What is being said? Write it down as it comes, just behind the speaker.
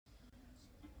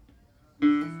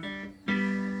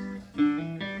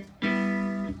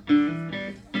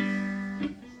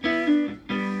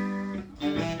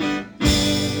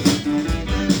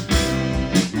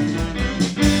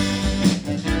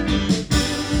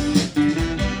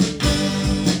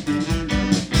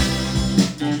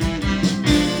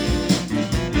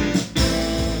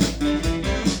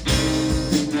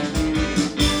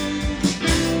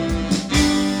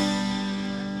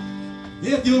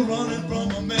If you're running from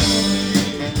a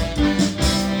memory,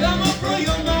 let me bring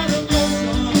you my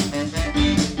emotion.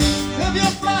 If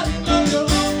you're fighting of your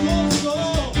own cold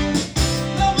soul,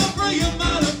 let me bring you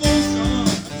my emotion.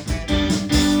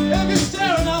 If you're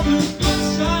staring out with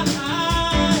bloodshot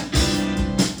eyes,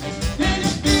 and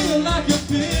you feel like you've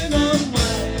been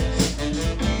unwise,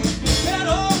 and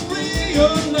all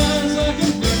realize I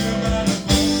can bring you my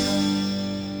emotion.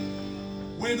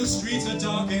 When the streets are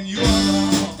dark and you are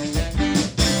lost,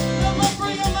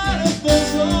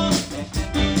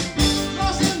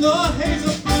 lost in the haze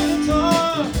of predator.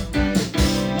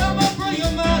 Let me bring you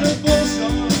my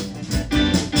devotion.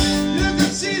 You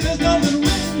can see there's nothing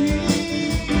written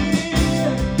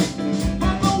here,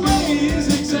 but the way is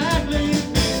exactly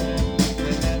there.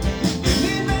 You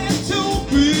need me to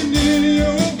be near you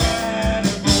in my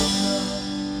devotion.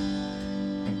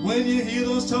 When you hear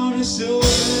those tarnished silver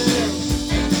bells,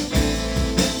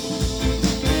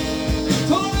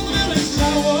 torn lily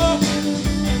sour,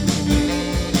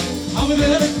 I'll be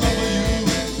there to cover you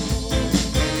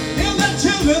in that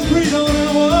chilling pre-dawn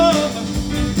hour.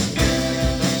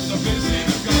 The fish in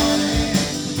the garden,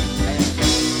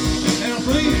 and I'll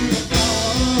bring you the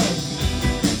flowers.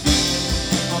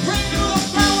 I'll bring you the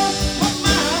flowers of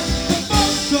my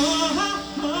devotion.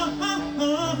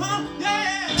 Yeah.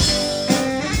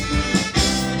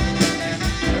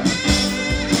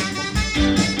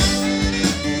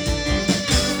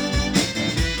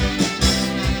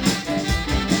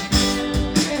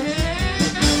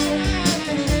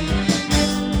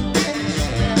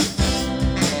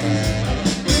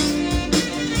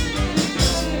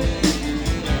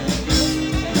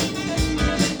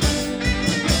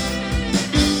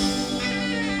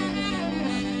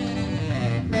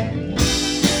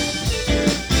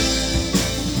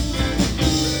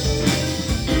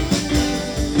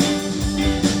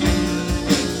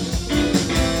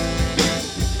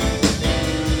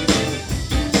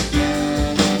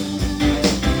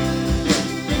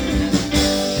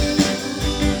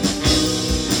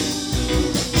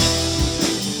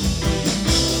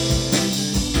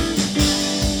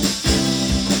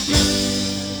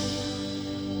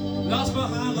 Lost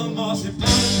behind the mossy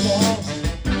forest walls,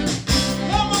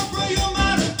 let me bring you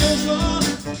my devotion.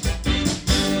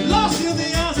 Lost in the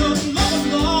eyes of love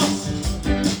and loss,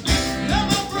 let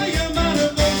me bring you my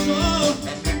devotion.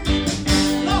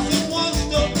 Lost in one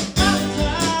step at a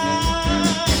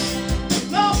time,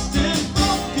 lost and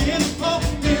broken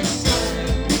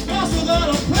inside, lost without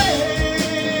a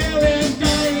prayer and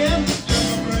dying.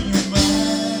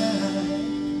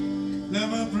 Let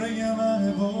me bring you my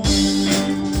devotion.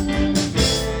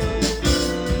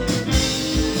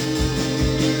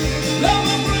 Let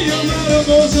me bring you my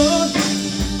devotion.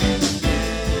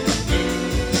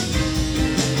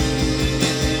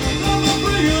 Let me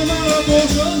bring you my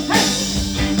devotion. Hey!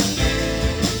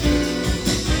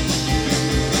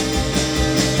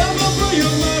 Let me bring you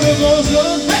my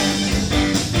devotion. Hey!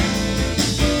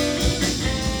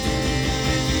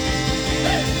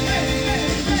 Hey, hey, hey,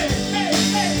 hey, hey,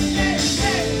 hey, hey,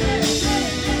 hey,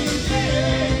 hey,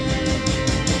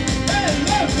 hey,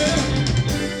 love me.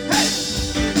 Hey!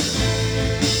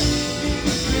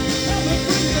 Let me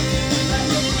bring you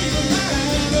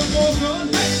my devotion.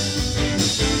 Hey!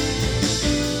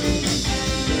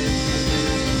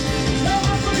 Let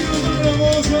me bring you my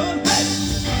devotion. Hey!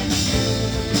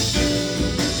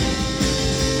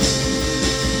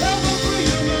 Let me bring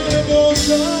you my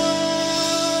devotion.